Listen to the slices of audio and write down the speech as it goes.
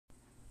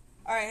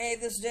Alright, hey,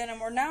 this is Jen, and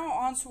we're now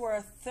on to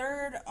our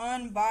third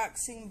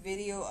unboxing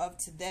video of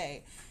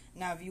today.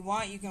 Now, if you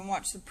want, you can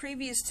watch the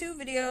previous two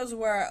videos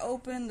where I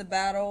opened the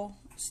Battle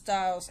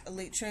Styles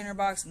Elite Trainer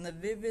Box and the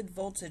Vivid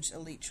Voltage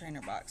Elite Trainer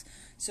Box.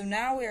 So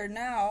now we are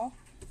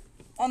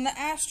on the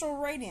Astral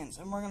Radiance,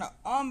 and we're going to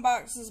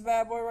unbox this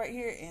bad boy right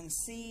here and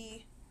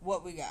see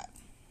what we got.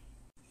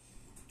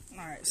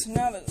 Alright, so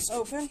now that it's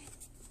open,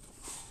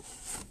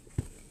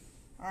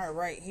 alright,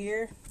 right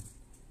here,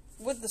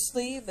 with the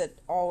sleeve, it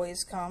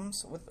always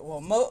comes with, well,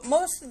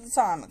 most of the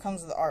time it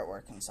comes with the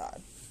artwork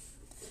inside.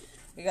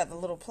 We got the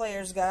little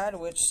player's guide,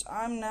 which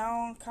I'm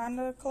now kind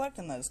of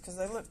collecting those because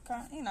they look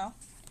kind of, you know,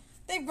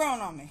 they've grown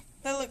on me.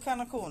 They look kind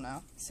of cool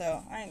now,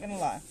 so I ain't gonna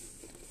lie.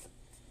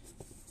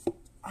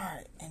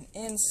 Alright, and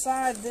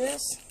inside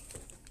this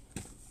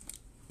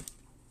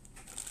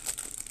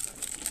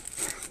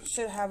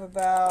should have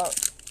about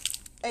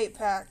 8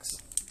 packs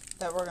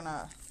that we're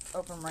gonna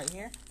open right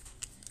here.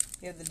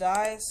 You have the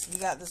dice, you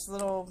got this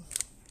little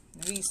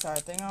V-star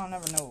thing, I don't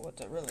ever know what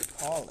to really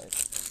call it.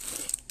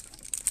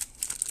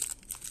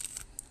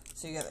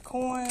 So you got the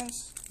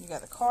coins, you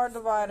got the card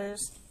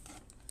dividers,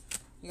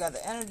 you got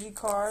the energy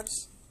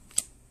cards,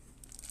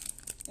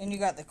 and you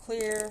got the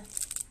clear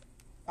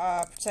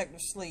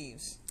protective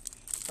sleeves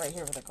right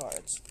here with the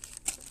cards.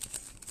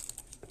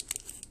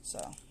 So,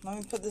 let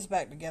me put this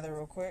back together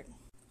real quick.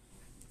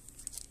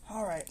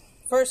 Alright,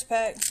 first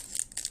pack,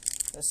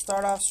 let's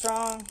start off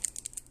strong.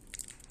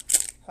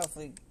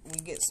 Hopefully we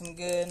get some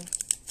good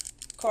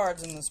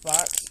cards in this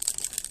box.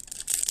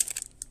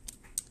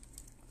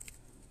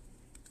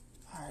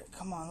 Alright,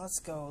 come on, let's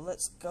go,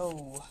 let's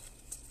go.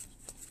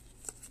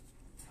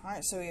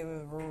 Alright, so we have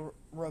a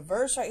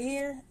reverse right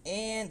here,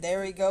 and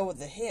there we go with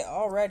the hit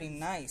already,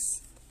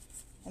 nice.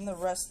 And the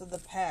rest of the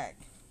pack.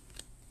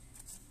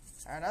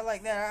 Alright, I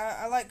like that,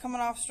 I like coming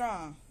off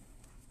strong.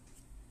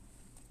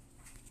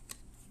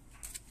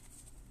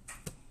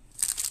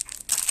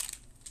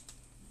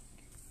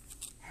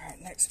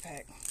 Next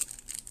pack.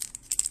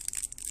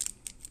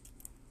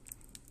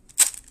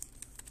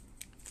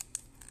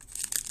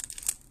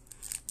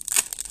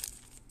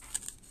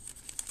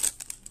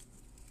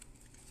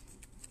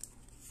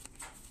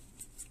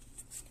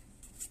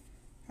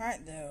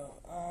 Alright, though,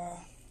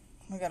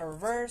 we got a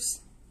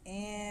reverse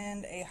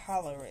and a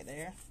hollow right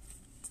there.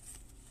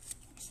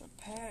 That's a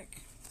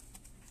pack.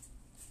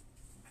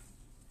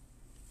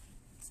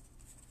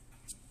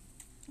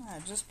 I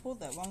just pulled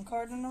that one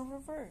card in a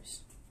reverse.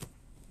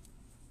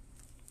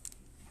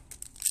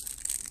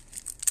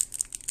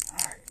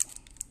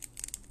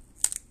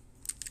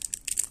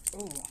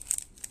 Ooh,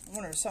 I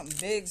wonder if something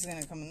big's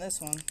gonna come in this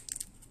one.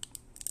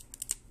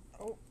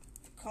 Oh,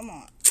 come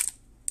on.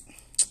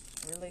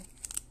 Really?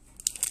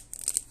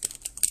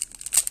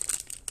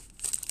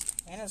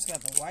 And it's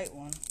got the white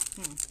one.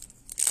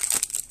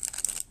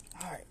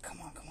 Alright,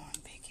 come on.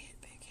 Big hit.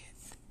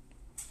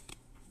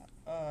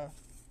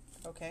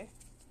 Okay.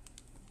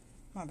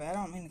 My bad,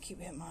 I don't mean to keep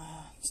hitting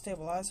my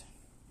stabilizer.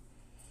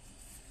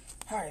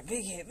 Alright,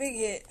 big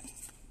hit.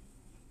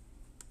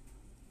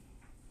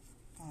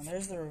 Oh,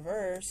 there's the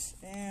reverse,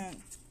 and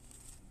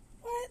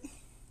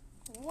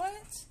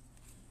what?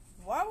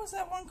 Why was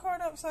that one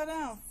card upside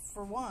down,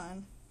 for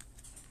one?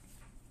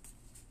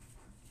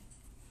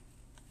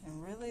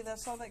 And really,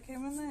 that's all that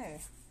came in there?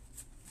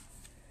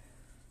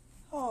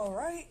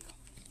 Alright.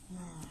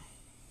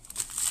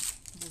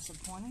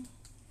 Disappointing.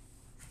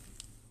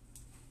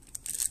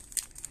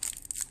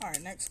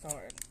 Alright, next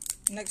card.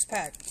 Next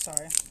pack,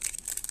 sorry.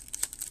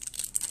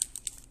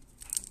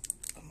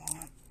 Come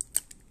on.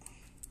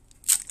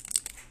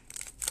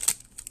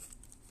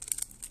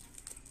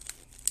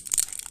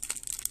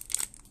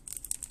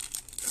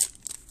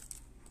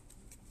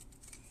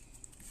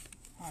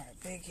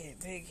 Alright, big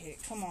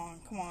hit. Come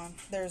on.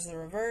 There's the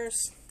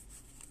reverse.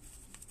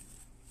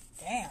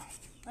 Damn,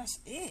 that's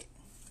it.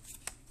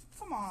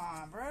 Come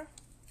on, bro.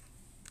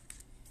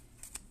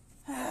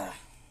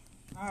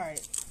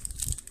 Alright.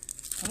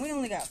 And we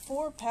only got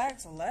 4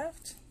 packs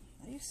left?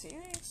 Are you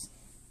serious?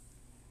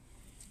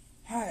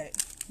 Alright,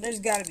 there's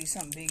gotta be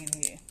something big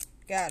in here.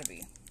 Gotta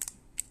be.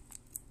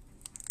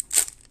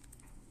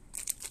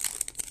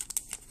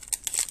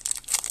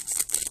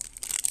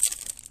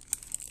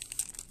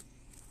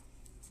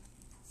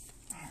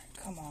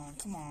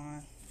 Come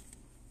on.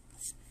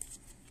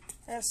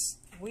 That's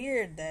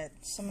weird that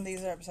some of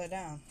these are upside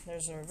down.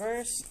 There's a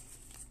reverse.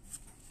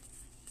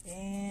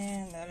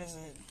 And that is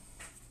it.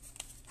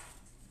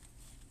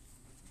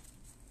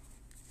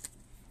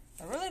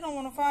 I really don't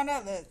want to find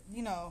out that,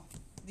 you know,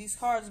 these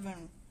cards have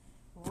been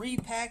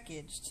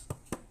repackaged.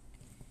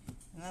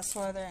 And that's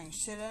why there ain't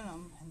shit in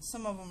them. And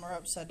some of them are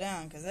upside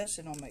down because that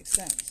shit don't make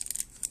sense.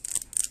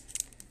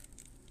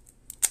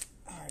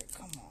 Alright,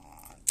 come on.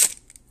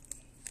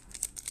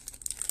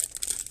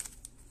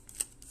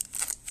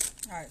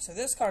 Alright, so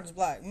this card is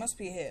black. Must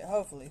be a hit,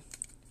 hopefully.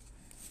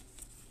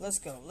 Let's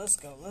go.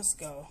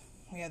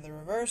 We have the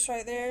reverse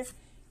right there.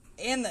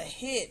 And the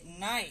hit.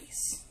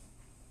 Nice.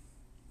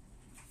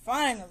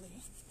 Finally.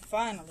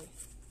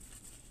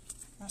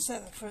 That's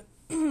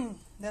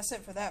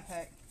it for that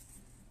pack.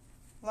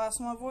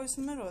 Lost my voice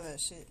in the middle of that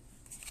shit.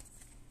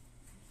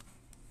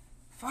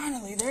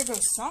 Finally, there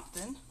goes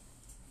something.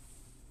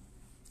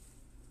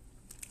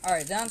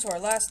 Alright, down to our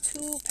last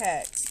 2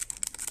 packs.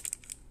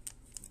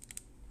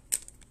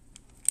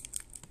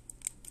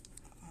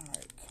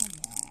 Alright, come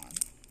on.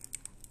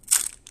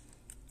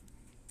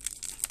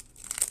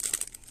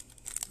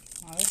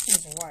 Oh, this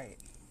one's white.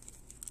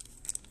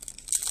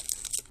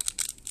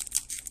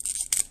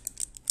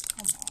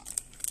 Come on.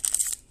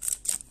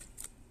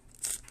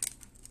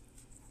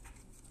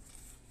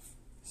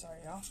 Sorry,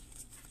 y'all.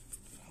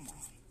 Come on.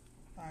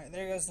 Alright,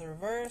 there goes the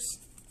reverse.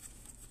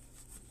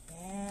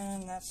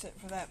 And that's it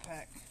for that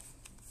pack.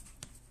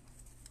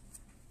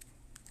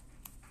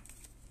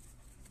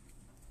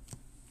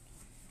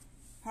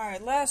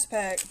 Alright, last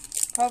pack.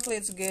 Hopefully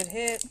it's a good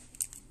hit.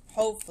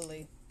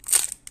 Hopefully.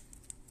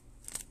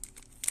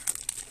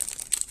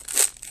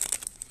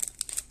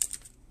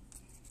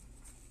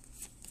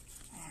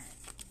 Alright.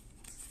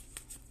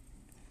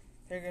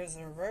 There goes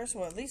the reverse.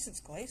 Well, at least it's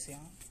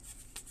Glaceon.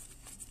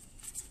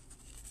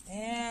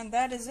 And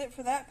that is it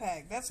for that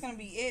pack. That's going to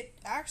be it,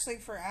 actually,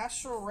 for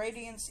Astral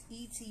Radiance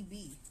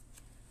ETB.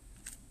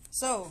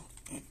 So,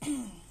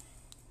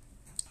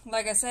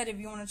 like I said, if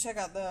you want to check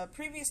out the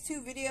previous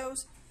 2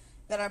 videos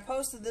that I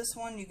posted, this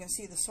one, you can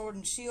see the Sword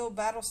and Shield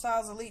Battle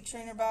Styles Elite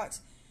Trainer Box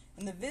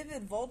and the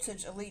Vivid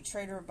Voltage Elite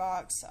Trainer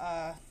Box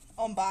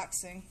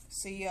unboxing.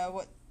 See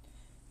what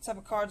type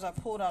of cards I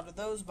pulled out of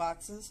those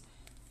boxes.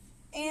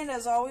 And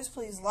as always,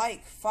 please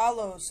like,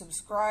 follow,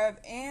 subscribe,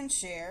 and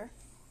share.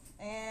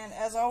 And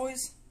as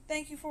always,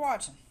 thank you for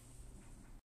watching.